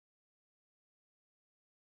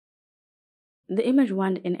The image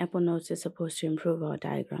wand in Apple Notes is supposed to improve our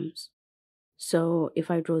diagrams. So if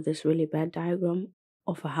I draw this really bad diagram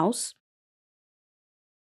of a house,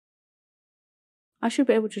 I should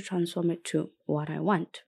be able to transform it to what I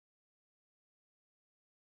want.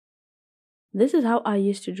 This is how I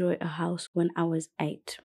used to draw a house when I was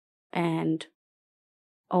 8. And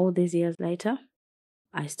all these years later,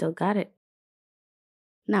 I still got it.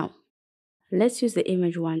 Now, let's use the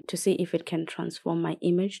image wand to see if it can transform my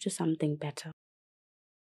image to something better.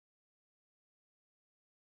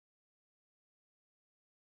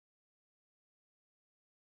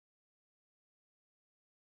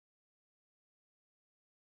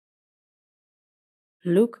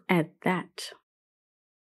 Look at that.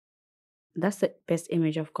 That's the best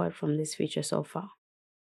image I've got from this feature so far.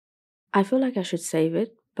 I feel like I should save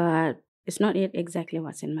it, but it's not yet exactly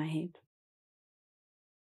what's in my head.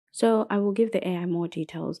 So I will give the AI more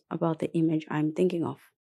details about the image I'm thinking of.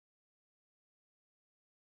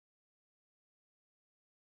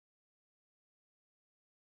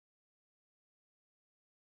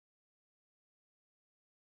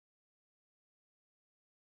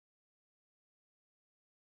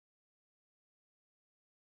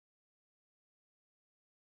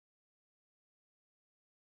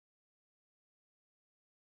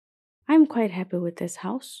 I'm quite happy with this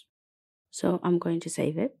house, so I'm going to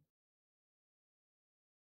save it.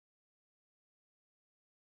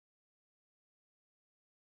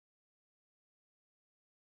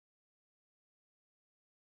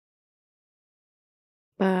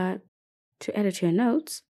 But to edit your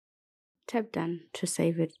notes, tap done to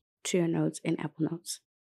save it to your notes in Apple Notes.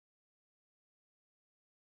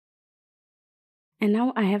 And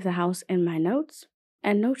now I have the house in my notes,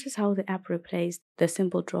 and notice how the app replaced the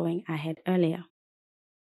simple drawing I had earlier.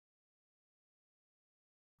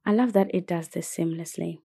 I love that it does this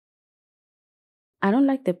seamlessly. I don't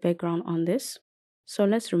like the background on this, so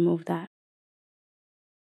let's remove that.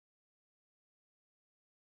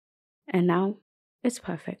 And now it's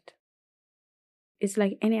perfect. It's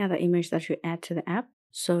like any other image that you add to the app,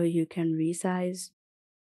 so you can resize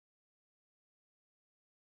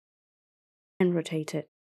and rotate it.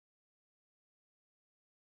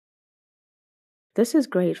 This is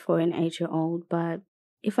great for an 8-year-old, but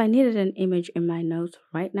if I needed an image in my notes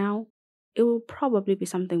right now, it will probably be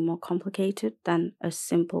something more complicated than a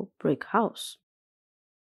simple brick house.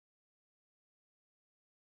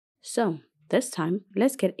 So this time,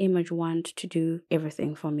 let's get image wand to do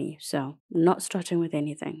everything for me. So not starting with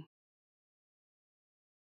anything.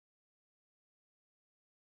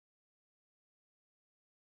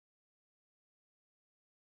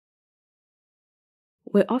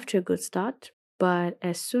 We're off to a good start, but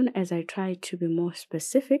as soon as I try to be more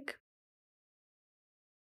specific,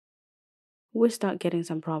 we start getting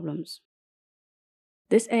some problems.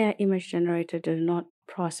 This AI image generator does not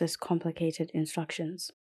process complicated instructions,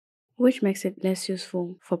 which makes it less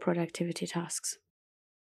useful for productivity tasks.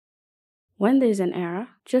 When there's an error,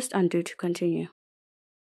 just undo to continue.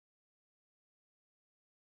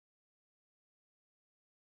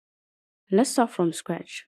 Let's start from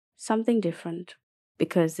scratch, something different,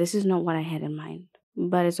 because this is not what I had in mind,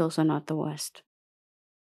 but it's also not the worst.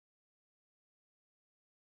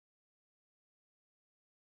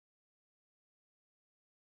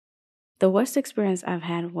 The worst experience I've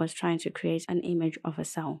had was trying to create an image of a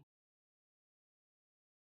cell.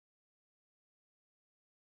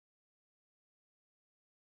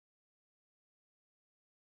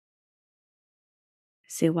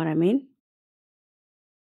 See what I mean?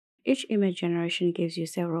 Each image generation gives you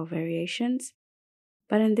several variations,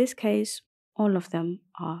 but in this case, all of them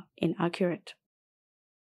are inaccurate.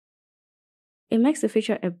 It makes the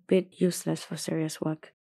feature a bit useless for serious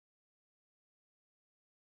work.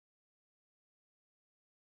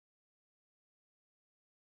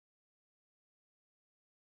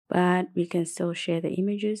 But you can still share the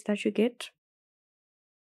images that you get.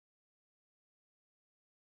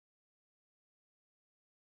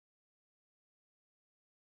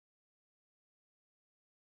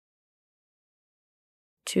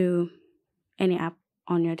 To any app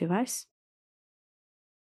on your device.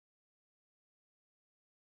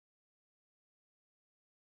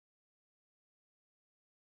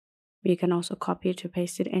 You can also copy it to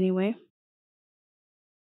paste it anywhere.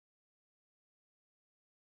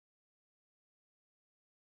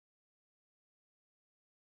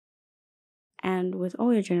 And with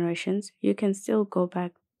all your generations, you can still go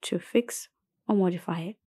back to fix or modify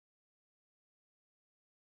it.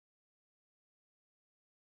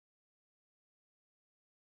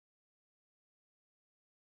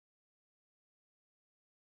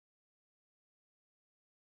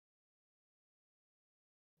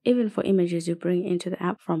 even for images you bring into the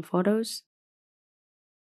app from photos.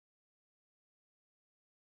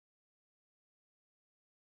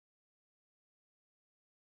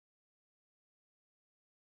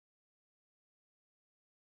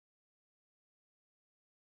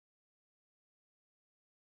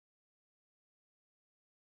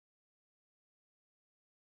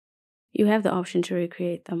 You have the option to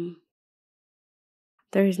recreate them.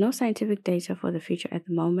 There is no scientific data for the feature at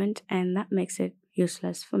the moment, and that makes it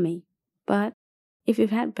useless for me. But if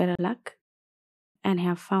you've had better luck and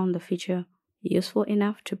have found the feature useful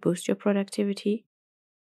enough to boost your productivity,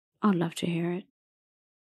 I'd love to hear it.